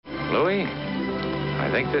we? I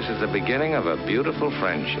think this is the beginning of a beautiful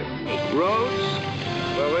friendship. Roads?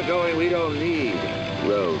 Where we're going, we don't need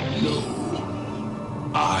roads.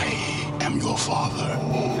 No. I am your father.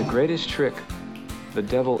 The greatest trick the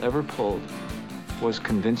devil ever pulled was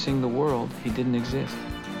convincing the world he didn't exist.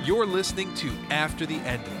 You're listening to After the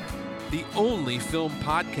Ending, the only film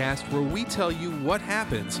podcast where we tell you what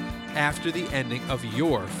happens after the ending of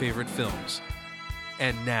your favorite films.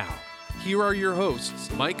 And now, here are your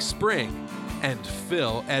hosts, Mike Spring and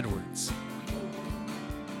Phil Edwards.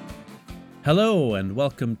 Hello and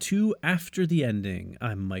welcome to After the Ending.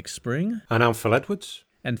 I'm Mike Spring. And I'm Phil Edwards.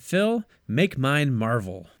 And Phil, make mine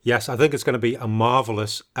Marvel. Yes, I think it's going to be a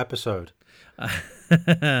marvelous episode.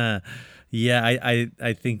 Yeah,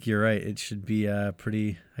 I think you're right. It should be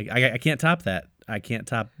pretty... I can't top that. I can't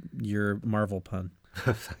top your Marvel pun.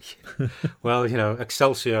 Thank you. Well, you know,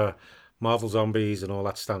 Excelsior, Marvel Zombies and all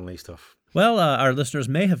that Stan Lee stuff. Well, our listeners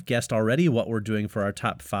may have guessed already what we're doing for our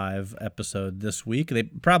top 5 episode this week. They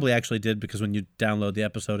probably actually did because when you download the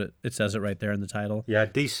episode, it says it right there in the title. Yeah,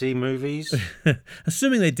 DC movies.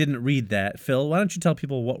 Assuming they didn't read that, Phil, why don't you tell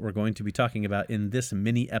people what we're going to be talking about in this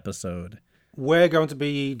mini episode? We're going to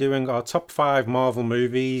be doing our top 5 Marvel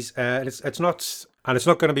movies. It's not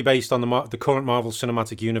going to be based on the current Marvel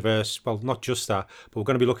Cinematic Universe. Well, not just that, but we're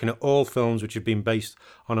going to be looking at all films which have been based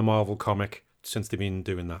on a Marvel comic since they've been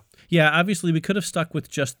doing that. Yeah, obviously we could have stuck with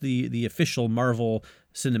just the official Marvel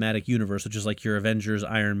Cinematic Universe, which is like your Avengers,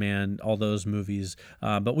 Iron Man, all those movies.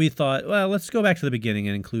 But we thought, well, let's go back to the beginning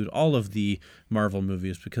and include all of the Marvel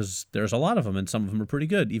movies because there's a lot of them and some of them are pretty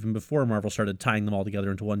good, even before Marvel started tying them all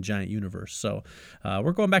together into one giant universe. So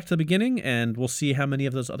we're going back to the beginning and we'll see how many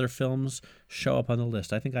of those other films show up on the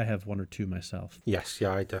list. I think I have 1 or 2 myself. Yes,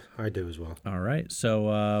 yeah, I do as well. All right.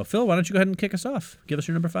 So, Phil, why don't you go ahead and kick us off? Give us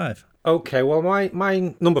your number 5. Okay, well,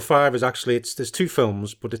 my number 5 is actually, there's 2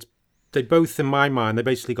 films, but they both, in my mind, they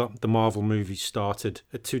basically got the Marvel movies started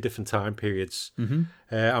at 2 different time periods. Mm-hmm.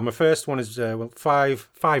 And my first one is,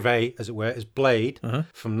 5A, as it were, is Blade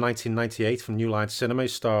from 1998 from New Line Cinema. It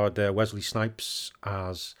starred Wesley Snipes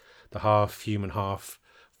as the half-human,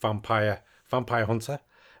 half-vampire hunter.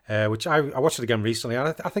 Which I watched it again recently,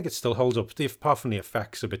 and I think it still holds up. Apart from the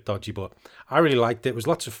effects a bit dodgy, but I really liked it. It was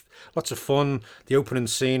lots of fun. The opening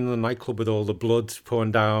scene in the nightclub with all the blood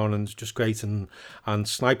pouring down and just great. And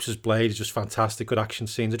Snipes' Blade is just fantastic. Good action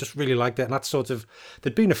scenes. I just really liked it. And that's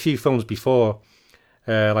there'd been a few films before,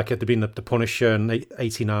 like there'd been the Punisher in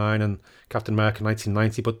 '89 and Captain America in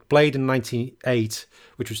 1990, but Blade in '98,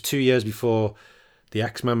 which was 2 years before the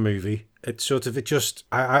X-Men movie.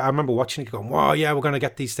 I remember watching it going, wow, yeah, we're going to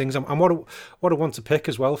get these things. And what a one to pick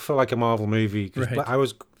as well for like a Marvel movie. Right. I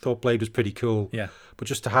always thought Blade was pretty cool. Yeah. But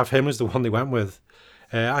just to have him as the one they went with.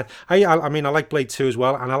 I mean, I like Blade 2 as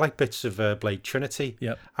well. And I like bits of Blade Trinity.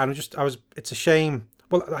 Yep. And it's a shame.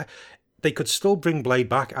 Well, they could still bring Blade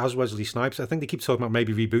back as Wesley Snipes. I think they keep talking about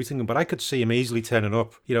maybe rebooting him, but I could see him easily turning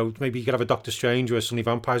up. You know, maybe you could have a Doctor Strange where suddenly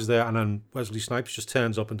vampires there and then Wesley Snipes just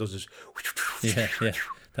turns up and does this. Yeah.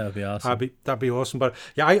 That would be awesome. That'd be awesome. But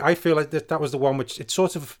yeah, I feel like that was the one which it's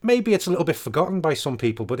sort of, maybe it's a little bit forgotten by some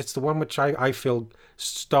people, but it's the one which I feel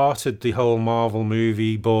started the whole Marvel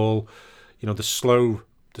movie ball, you know, the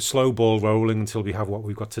slow ball rolling until we have what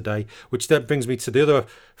we've got today, which then brings me to the other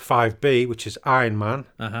 5B, which is Iron Man.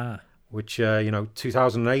 Which,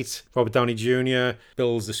 2008, Robert Downey Jr.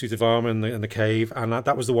 builds the suit of armor in the cave, and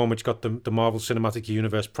that was the one which got the Marvel Cinematic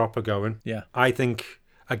Universe proper going. Yeah. I think,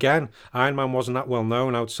 again, Iron Man wasn't that well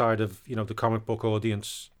known outside of, the comic book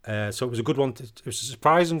audience. So it was a good one. It was a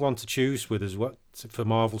surprising one to choose with as what for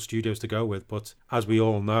Marvel Studios to go with. But as we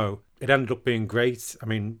all know, it ended up being great. I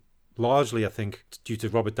mean, largely, I think, due to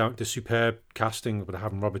the superb casting with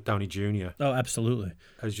having Robert Downey Jr. Oh, absolutely.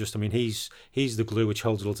 It's just, I mean, he's the glue which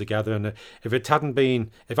holds it all together. And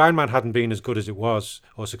if Iron Man hadn't been as good as it was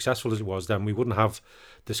or successful as it was, then we wouldn't have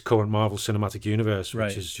this current Marvel Cinematic Universe,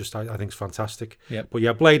 which is just, I think, is fantastic. Yep. But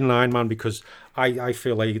yeah, Blade and Iron Man, because I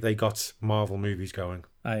feel they got Marvel movies going.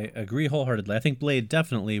 I agree wholeheartedly. I think Blade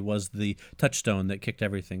definitely was the touchstone that kicked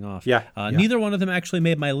everything off. Yeah. Neither one of them actually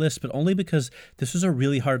made my list, but only because this was a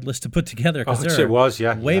really hard list to put together. It was,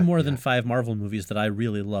 yeah. Way more than 5 Marvel movies that I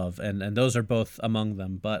really love, and those are both among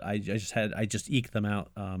them. But I just eked them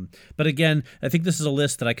out. But again, I think this is a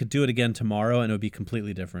list that I could do it again tomorrow, and it would be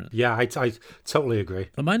completely different. Yeah, I totally agree.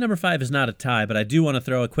 But my number 5 is not a tie, but I do want to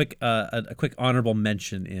throw a quick honorable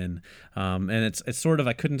mention in, and it's sort of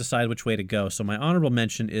I couldn't decide which way to go. So my honorable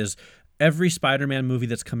mention is every Spider-Man movie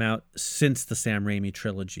that's come out since the Sam Raimi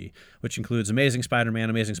trilogy, which includes Amazing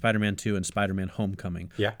Spider-Man 2, and Spider-Man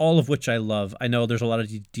Homecoming. Yeah. All of which I love. I know there's a lot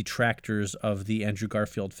of detractors of the Andrew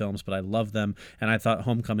Garfield films, but I love them, and I thought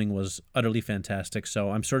Homecoming was utterly fantastic.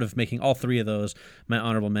 So I'm sort of making all three of those my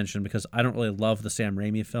honorable mention because I don't really love the Sam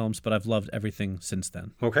Raimi films, but I've loved everything since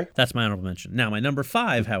then. Okay. That's my honorable mention. Now, my number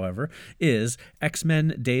 5, however, is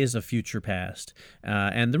X-Men Days of Future Past.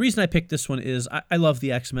 And the reason I picked this one is I love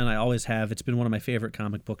the X-Men. I always have. It's been one of my favorite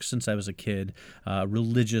comic books since I was a kid.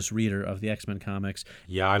 Religious reader of the X-Men comics.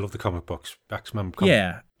 Yeah, I love the comic books. X-Men comics.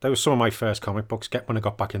 Yeah. They were some of my first comic books when I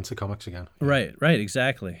got back into comics again. Right,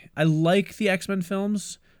 exactly. I like the X-Men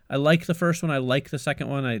films. I like the first one. I like the second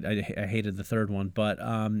one. I hated the third one, but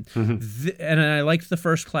and I liked the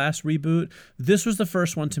First Class reboot. This was the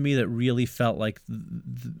first one to me that really felt like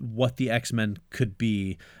what the X-Men could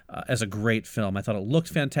be as a great film. I thought it looked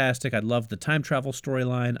fantastic. I loved the time travel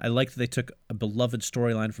storyline. I liked that they took a beloved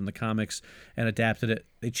storyline from the comics and adapted it.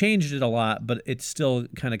 They changed it a lot, but it still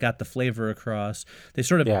kind of got the flavor across. They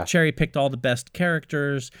sort of cherry-picked all the best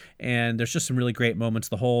characters, and there's just some really great moments.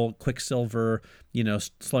 The whole Quicksilver,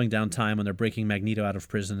 slowing down time when they're breaking Magneto out of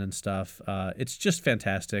prison and stuff. It's just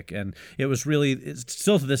fantastic, and it's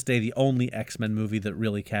still to this day the only X-Men movie that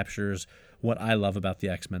really captures what I love about the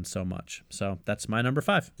X-Men so much. So that's my number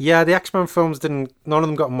 5. Yeah, the X-Men films none of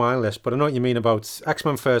them got on my list, but I know what you mean about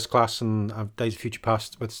X-Men First Class and Days of Future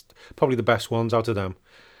Past. It's probably the best ones out of them.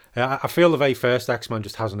 I feel the very first X-Men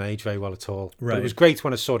just hasn't aged very well at all. Right. But it was great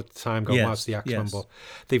when I saw it at the time, going, wow, it's the X-Men.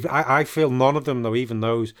 But I feel none of them, though, even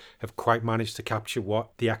those, have quite managed to capture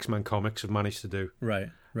what the X-Men comics have managed to do. Right.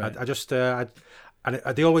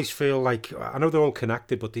 They always feel like, I know they're all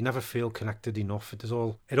connected, but they never feel connected enough.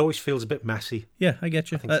 It always feels a bit messy. Yeah, I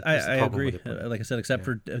get you. I agree. Like I said, except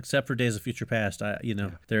for Days of Future Past,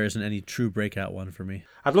 there isn't any true breakout one for me.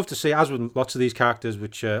 I'd love to see, as with lots of these characters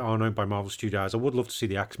which are owned by Marvel Studios, I would love to see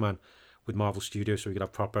the X-Men with Marvel Studios so we could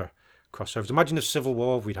have proper crossovers. Imagine if Civil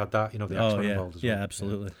War, if we'd had that, the X-Men involved as well. Yeah,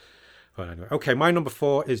 absolutely. Well, anyway. Okay, my number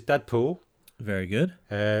 4 is Deadpool. Very good.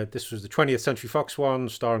 This was the 20th Century Fox one,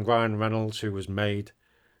 starring Ryan Reynolds, who was made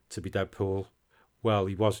to be Deadpool. Well,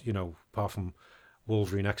 he was, apart from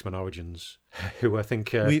Wolverine X-Men Origins, who I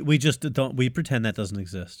think... we just don't... We pretend that doesn't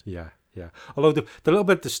exist. Yeah. Although the little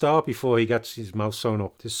bit at the start before he gets his mouth sewn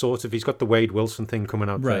up, he's got the Wade Wilson thing coming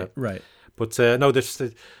out there. Right. But no,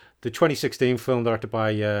 the 2016 film directed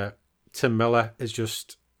by Tim Miller is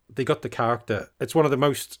just... They got the character. It's one of the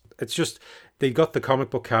most... It's just... They got the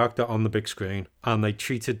comic book character on the big screen, and they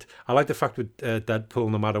treated... I like the fact with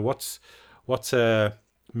Deadpool, no matter what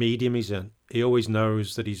medium he's in, he always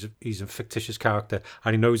knows that he's a fictitious character,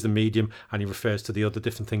 and he knows the medium, and he refers to the other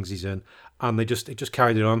different things he's in, and they just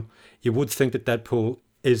carried it on. You would think that Deadpool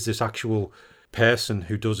is this actual person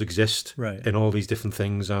who does exist in all these different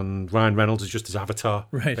things, and Ryan Reynolds is just his avatar,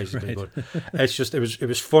 basically. But it's just it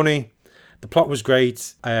was funny. The plot was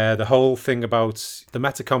great. The whole thing about the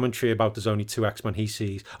meta commentary about there's only 2 X-Men he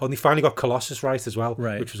sees. Oh, and they finally got Colossus right as well,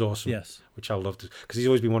 which was awesome. Yes, which I loved because he's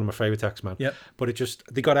always been one of my favorite X-Men. Yep. But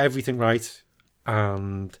they got everything right,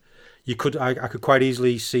 and I could quite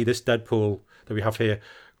easily see this Deadpool that we have here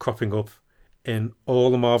cropping up in all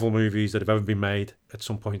the Marvel movies that have ever been made at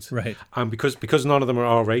some point. Right. And because none of them are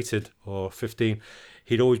R-rated or 15,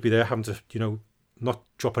 he'd always be there having to not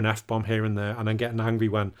drop an F-bomb here and there, and then getting angry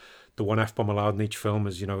when the one F-bomb allowed in each film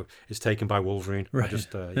is taken by Wolverine. Right.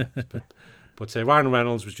 But Ryan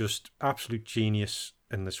Reynolds was just absolute genius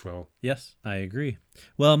in this role. Yes, I agree.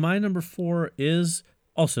 Well, my number 4 is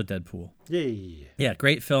also Deadpool. Yay. Yeah,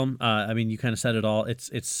 great film. You kind of said it all.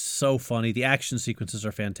 It's so funny. The action sequences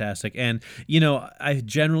are fantastic. And, I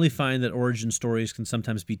generally find that origin stories can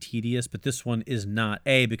sometimes be tedious, but this one is not.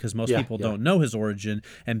 A, because most people don't know his origin,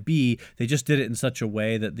 and B, they just did it in such a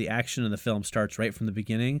way that the action in the film starts right from the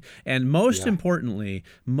beginning. And most importantly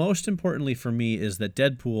for me is that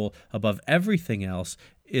Deadpool, above everything else,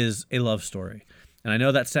 is a love story. And I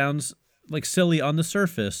know that sounds like silly on the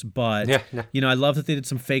surface, but I love that they did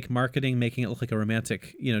some fake marketing, making it look like a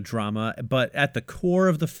romantic, drama. But at the core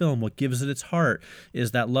of the film, what gives it its heart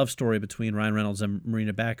is that love story between Ryan Reynolds and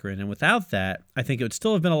Marina Baccarin. And without that, I think it would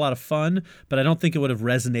still have been a lot of fun, but I don't think it would have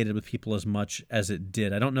resonated with people as much as it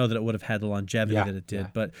did. I don't know that it would have had the longevity that it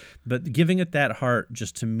did, but giving it that heart,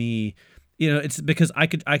 just to me, it's because I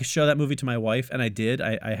could show that movie to my wife, and I did.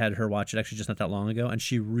 I had her watch it actually just not that long ago, and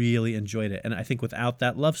she really enjoyed it. And I think without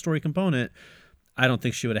that love story component, I don't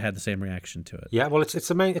think she would have had the same reaction to it. Yeah, well, it's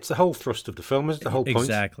the whole thrust of the film, isn't it? The whole point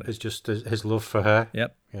exactly is just his love for her.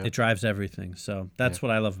 Yep, it drives everything. So that's what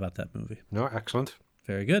I love about that movie. No, excellent.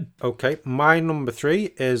 Very good. Okay, my number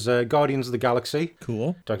 3 is Guardians of the Galaxy.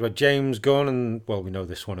 Cool. Talked about James Gunn, and, well, we know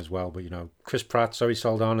this one as well, but, Chris Pratt, Zoe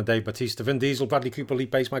Saldana, Dave Bautista, Vin Diesel, Bradley Cooper, Lee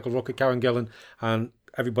Pace, Michael Rooker, Karen Gillan, and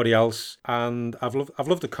everybody else. And I've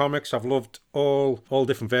loved the comics. I've loved all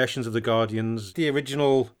different versions of the Guardians. The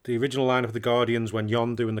original line of the Guardians when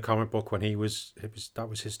Yondu in the comic book, when that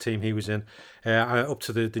was his team he was in, up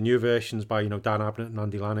to the new versions by Dan Abnett and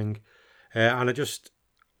Andy Lanning,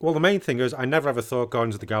 Well, the main thing is, I never ever thought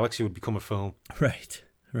Guardians of the Galaxy would become a film. Right.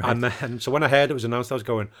 And then, so when I heard it was announced, I was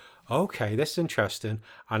going, okay, this is interesting.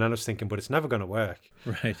 And then I was thinking, but it's never going to work.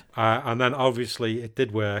 Right. And then obviously it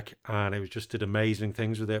did work, and it just did amazing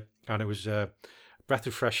things with it. And it was a breath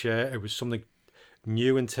of fresh air. It was something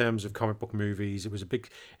new in terms of comic book movies.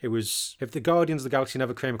 If the Guardians of the Galaxy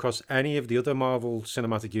never came across any of the other Marvel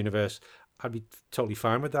Cinematic Universe, I'd be totally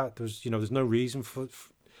fine with that. There's no reason for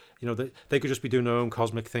they could just be doing their own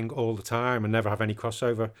cosmic thing all the time and never have any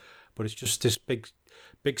crossover. But it's just this big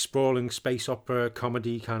sprawling space opera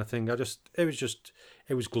comedy kind of thing.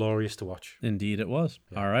 It was glorious to watch. Indeed it was.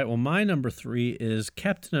 Yeah. All right. Well, my number 3 is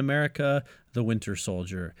Captain America, the Winter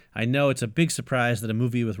Soldier. I know it's a big surprise that a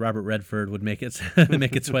movie with Robert Redford would make its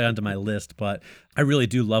way onto my list, but I really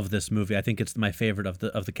do love this movie. I think it's my favorite of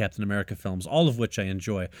the Captain America films, all of which I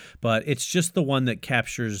enjoy. But it's just the one that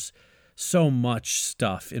captures so much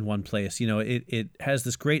stuff in one place. It has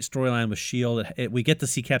this great storyline with S.H.I.E.L.D. We get to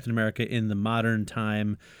see Captain America in the modern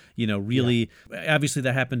time, really. Yeah. Obviously,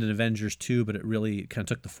 that happened in Avengers 2, but it really kind of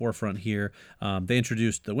took the forefront here. They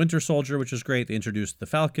introduced the Winter Soldier, which was great. They introduced the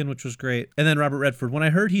Falcon, which was great. And then Robert Redford, when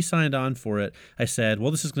I heard he signed on for it, I said,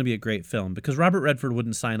 well, this is going to be a great film, because Robert Redford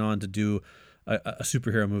wouldn't sign on to do a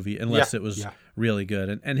superhero movie unless it was really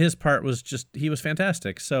good. And his part was he was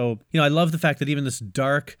fantastic. So, I love the fact that even this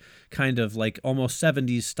dark kind of like almost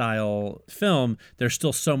 70s style film, there's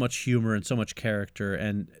still so much humor and so much character.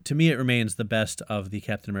 And to me, it remains the best of the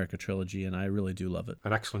Captain America trilogy, and I really do love it.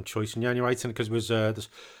 An excellent choice. And you're right, because it was the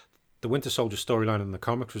Winter Soldier storyline in the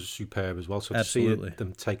comics was superb as well. So Absolutely. To see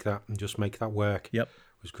them take that and just make that work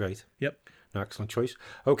was great. Yep. No, excellent choice.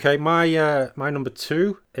 Okay, my number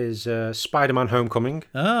 2 is Spider-Man: Homecoming.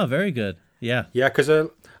 Oh, very good. Yeah. Yeah, because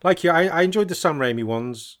like you, I enjoyed the Sam Raimi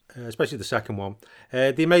ones, especially the second one.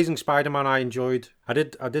 The Amazing Spider-Man I enjoyed. I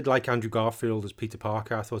did like Andrew Garfield as Peter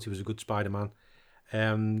Parker. I thought he was a good Spider-Man.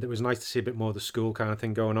 It was nice to see a bit more of the school kind of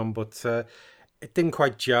thing going on, but it didn't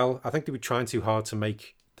quite gel. I think they were trying too hard to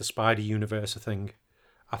make the Spider Universe a thing.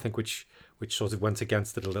 I think which sort of went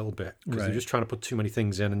against it a little bit, because they're just trying to put too many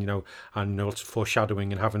things in, and lots of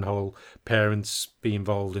foreshadowing and having whole parents be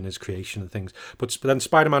involved in his creation and things. But then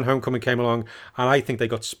Spider-Man: Homecoming came along, and I think they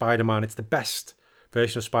got Spider-Man. It's the best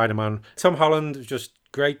version of Spider-Man. Tom Holland was just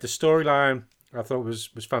great. The storyline I thought was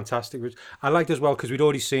fantastic. I liked as well because we'd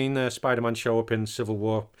already seen Spider-Man show up in Civil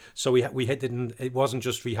War, so it wasn't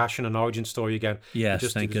just rehashing an origin story again.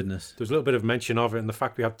 Yes, thank goodness. There was a little bit of mention of it, and the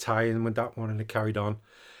fact we had tie-in with that one, and it carried on.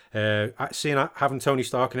 Having Tony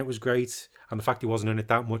Stark in it was great, and the fact he wasn't in it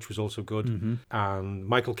that much was also good. Mm-hmm. And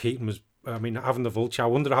Michael Keaton having the Vulture. I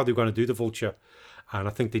wondered how they were going to do the Vulture, and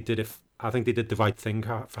I think they did it. I think they did the right thing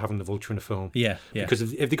for having the Vulture in the film. Yeah. Because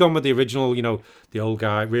if they'd gone with the original, the old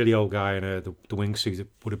guy, really old guy, and the wingsuit, it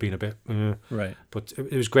would have been a bit right. But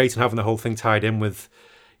it was great, and having the whole thing tied in with,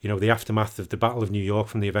 the aftermath of the Battle of New York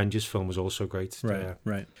from the Avengers film was also great.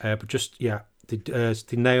 Right. But just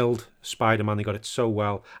they nailed Spider-Man. They got it so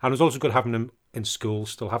well, and it was also good having him in school,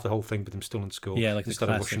 still have the whole thing with him still in school. Yeah, like instead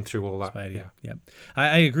of rushing through all that. Spidey. Yeah.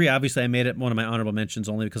 I agree. Obviously, I made it one of my honorable mentions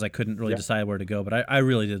only because I couldn't really decide where to go, but I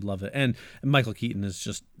really did love it. And Michael Keaton is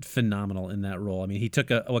just phenomenal in that role. I mean, he took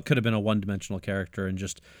what could have been a one-dimensional character and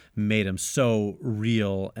just made him so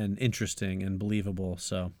real and interesting and believable.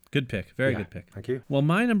 So good pick. Very good pick. Thank you. Well,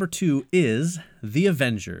 my number 2 is The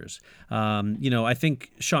Avengers. I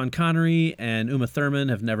think Sean Connery and Uma Thurman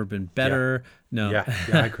have never been better. Yeah. No. Yeah,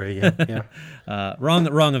 I agree. Yeah.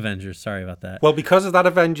 Wrong Avengers. Sorry about that. Well, because of that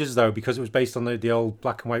Avengers, though, because it was based on the old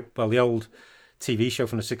black and white, the old TV show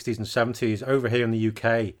from the 60s and 70s, over here in the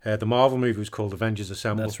UK, the Marvel movie was called Avengers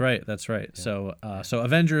Assemble. That's right. Yeah. So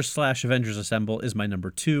Avengers/Avengers Assemble is my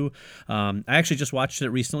number 2. I actually just watched it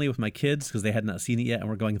recently with my kids because they had not seen it yet, and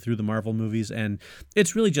we're going through the Marvel movies, and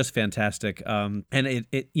it's really just fantastic. And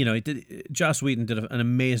Joss Whedon did an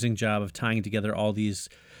amazing job of tying together all these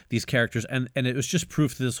these characters, and it was just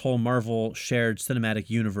proof that this whole Marvel shared cinematic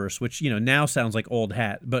universe, which now sounds like old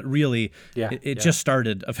hat, but really it just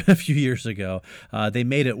started a few years ago. They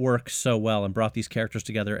made it work so well and brought these characters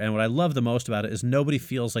together, and what I love the most about it is nobody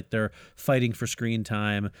feels like they're fighting for screen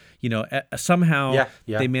time. Somehow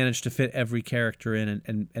they managed to fit every character in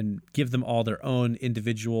and give them all their own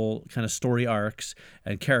individual kind of story arcs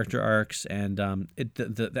and character arcs, and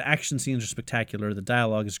the action scenes are spectacular, the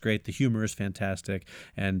dialogue is great, the humor is fantastic,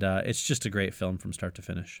 and it's just a great film from start to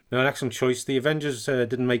finish. No, an excellent choice. The Avengers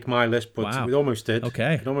didn't make my list, but it almost did.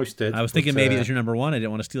 Okay. It almost did. I was thinking maybe it was your number one. I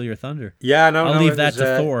didn't want to steal your thunder. Yeah, no, I'll leave that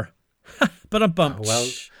to Thor. But I'm bumped. Well,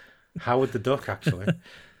 Howard the Duck, actually.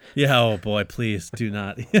 Yeah, oh boy, please do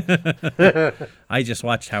not. I just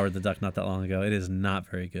watched Howard the Duck not that long ago. It is not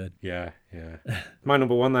very good. Yeah. My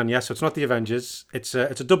number one then, so it's not the Avengers. It's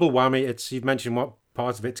a double whammy. You've mentioned what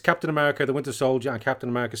parts of it. It's Captain America, The Winter Soldier, and Captain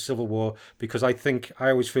America, Civil War, because I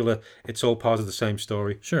always feel that it's all part of the same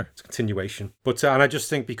story. Sure. It's a continuation. But, and I just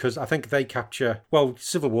think because I think they capture,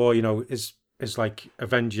 Civil War, is like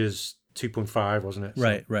Avengers 2.5, wasn't it?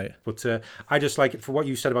 Right, right. But I just like it for what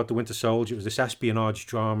you said about The Winter Soldier. It was this espionage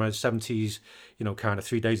drama, 70s, kind of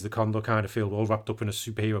 3 Days of the Condor kind of feel, all wrapped up in a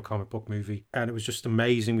superhero comic book movie. And it was just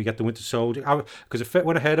amazing. We get The Winter Soldier. Because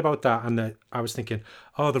when I heard about that, and I was thinking,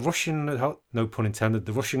 the Russian, no pun intended,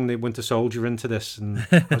 the Russian the Winter Soldier into this. And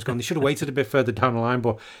I was going, they should have waited a bit further down the line,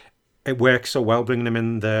 but it works so well bringing him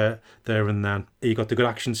in there and then. You got the good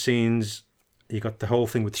action scenes. You got the whole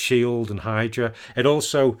thing with S.H.I.E.L.D. and Hydra. It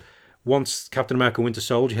also... Once Captain America Winter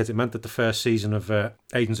Soldier hit, it meant that the first season of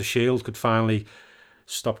Agents of S.H.I.E.L.D. could finally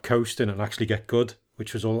stop coasting and actually get good,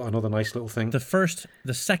 which was all another nice little thing.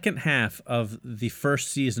 The second half of the first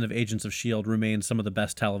season of Agents of S.H.I.E.L.D. remains some of the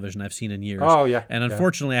best television I've seen in years. Oh, yeah. And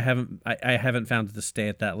unfortunately, I haven't found it to stay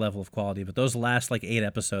at that level of quality, but those last 8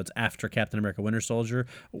 episodes after Captain America Winter Soldier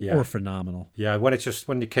were phenomenal. Yeah, when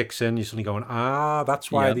it kicks in, you're suddenly going,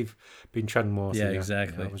 that's why they've been treading more. Yeah,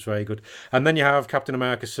 exactly. Yeah, it was very good. And then you have Captain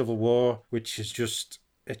America Civil War, which is just...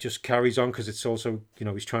 It just carries on because it's also,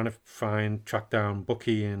 he's trying to track down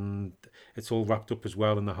Bucky, and it's all wrapped up as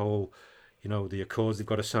well in the whole, the accords they've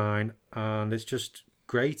got to sign. And it's just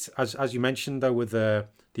great. As you mentioned, though, with the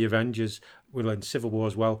Avengers, in Civil War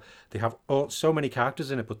as well, they have so many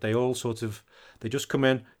characters in it, but they all they just come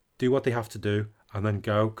in, do what they have to do, and then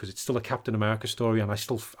go, because it's still a Captain America story, and I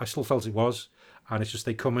still felt it was. And it's just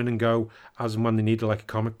they come in and go as and when they need it, like a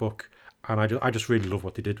comic book. And I just really love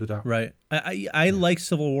what they did with that. Right. I like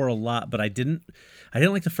Civil War a lot, but I didn't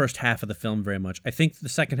like the first half of the film very much. I think the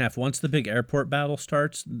second half, once the big airport battle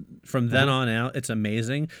starts, from then on out, it's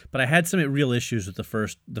amazing. But I had some real issues with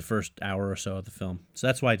the first hour or so of the film, so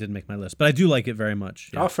that's why I didn't make my list. But I do like it very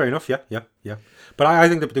much. Yeah. Oh, fair enough. Yeah. But I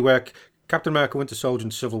think that they work. Captain America, Winter Soldier,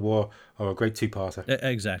 and Civil War are a great two-parter.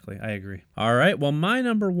 Exactly, I agree. All right, well, my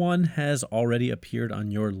number one has already appeared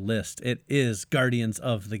on your list. It is Guardians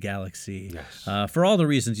of the Galaxy. Yes. For all the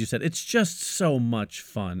reasons you said, it's just so much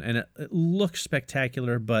fun, and it looks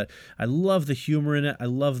spectacular, but I love the humor in it. I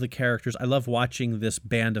love the characters. I love watching this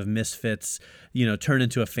band of misfits, turn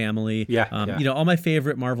into a family. Yeah. All my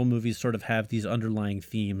favorite Marvel movies sort of have these underlying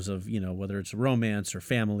themes of, whether it's romance or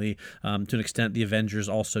family. To an extent, the Avengers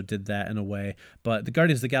also did that in a way, but the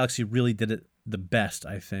Guardians of the Galaxy really did it the best,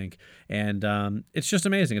 I think, and it's just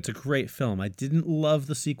amazing. It's a great film. I didn't love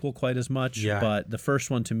the sequel quite as much, but the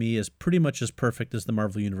first one to me is pretty much as perfect as the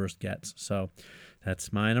Marvel Universe gets, so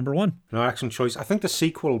that's my number one. No, excellent choice. I think the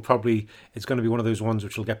sequel probably is going to be one of those ones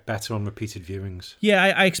which will get better on repeated viewings. Yeah,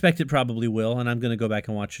 I expect it probably will, and I'm going to go back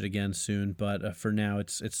and watch it again soon, but for now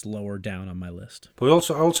it's lower down on my list. But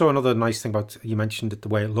also another nice thing about, you mentioned it, the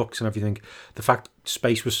way it looks and everything, the fact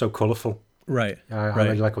space was so colourful. Right. I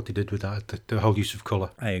really like what they did with that, the whole use of colour.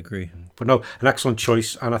 I agree. But no, an excellent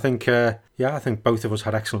choice, and I think both of us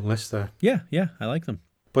had excellent lists there. Yeah, I like them.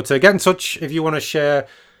 But get in touch if you want to share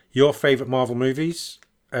your favourite Marvel movies.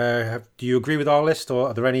 Do you agree with our list, or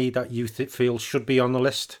are there any that you feel should be on the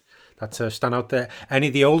list that stand out there? Any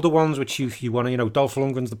of the older ones which you want to, Dolph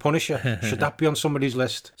Lundgren's The Punisher, should that be on somebody's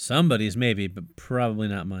list? Somebody's maybe, but probably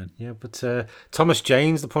not mine. Yeah, but Thomas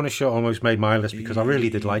Jane's The Punisher almost made my list because I really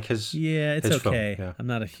did like his. Yeah, it's his okay. Film. Yeah. I'm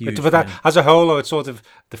not a huge but that, as a whole, though, it's sort of,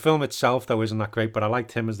 the film itself though isn't that great, but I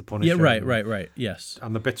liked him as The Punisher. Yeah, right. Yes.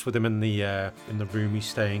 And the bits with him in the room he's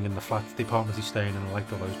staying in, the flat, the apartment he's staying in, I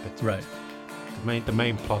liked all those bits. Right. The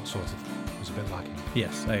main plot sort of was a bit lacking.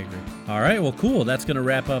 Yes, I agree. All right, well, cool. That's going to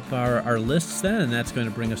wrap up our lists then, and that's going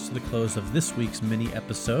to bring us to the close of this week's mini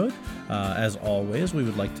episode. As always, we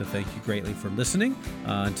would like to thank you greatly for listening.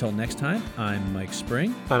 Until next time, I'm Mike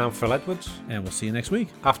Spring. And I'm Phil Edwards. And we'll see you next week.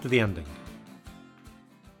 After the ending.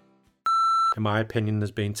 in my opinion,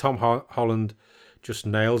 has been Tom Holland just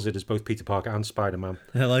nails it as both Peter Parker and Spider-Man.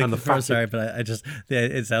 I like and the fact sorry, but I just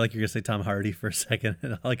it sounded like you're gonna say Tom Hardy for a second,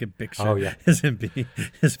 and all I could picture is him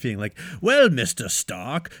being like, "Well, Mr.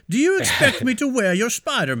 Stark, do you expect me to wear your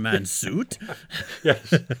Spider-Man suit?"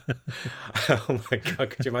 Yes. Oh my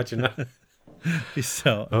God, could you imagine that? He's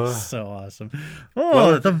so awesome.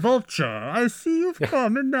 Oh, the Vulture! I see you've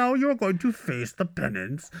come, and now you're going to face the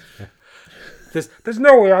penance. Yeah. There's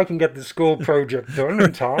no way I can get the school project done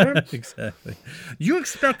in time. Exactly. You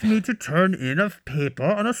expect me to turn in a paper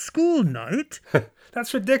on a school night?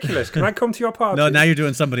 That's ridiculous. Can I come to your party? No, now you're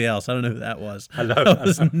doing somebody else. I don't know who that was.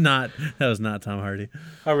 That was not Tom Hardy.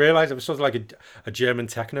 I realised it was sort of like a German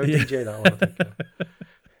techno DJ. That one.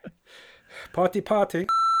 I think. Party.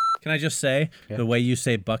 Can I just say the way you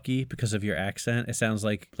say Bucky because of your accent, it sounds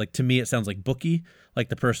like to me it sounds like Bookie, like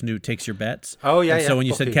the person who takes your bets. Oh yeah. And so when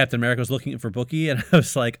you said Captain America was looking for Bookie, and I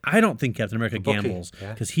was like, I don't think Captain America gambles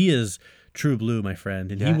because he is true blue, my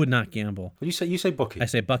friend, and he would not gamble. Well, you say Bucky. I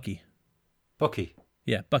say Bucky. Bucky.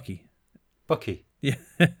 Yeah, Bucky. Bucky. Yeah,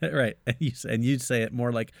 right. And you say it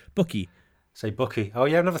more like Bookie. Say Bucky. Oh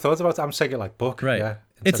yeah, I've never thought about it. I'm saying it like Book. Right. Yeah.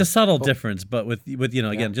 It's a subtle difference, but with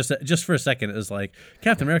again, just for a second, it was like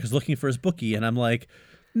Captain America's looking for his bookie, and I'm like,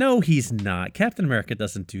 no, he's not. Captain America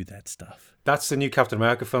doesn't do that stuff. That's the new Captain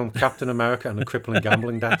America film, Captain America and the Crippling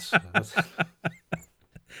Gambling Debts.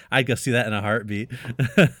 I'd go see that in a heartbeat.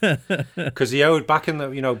 Because he owed back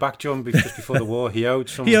during just before the war, he owed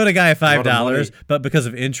a guy $5, but because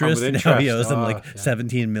of interest, now he owes him like yeah.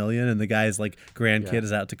 $17 million, and the guy's like grandkid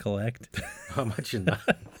is out to collect. Imagine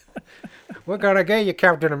that. We're gonna get you,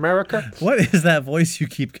 Captain America. What is that voice you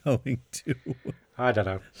keep going to? I don't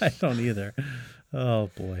know. I don't either. Oh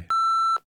boy.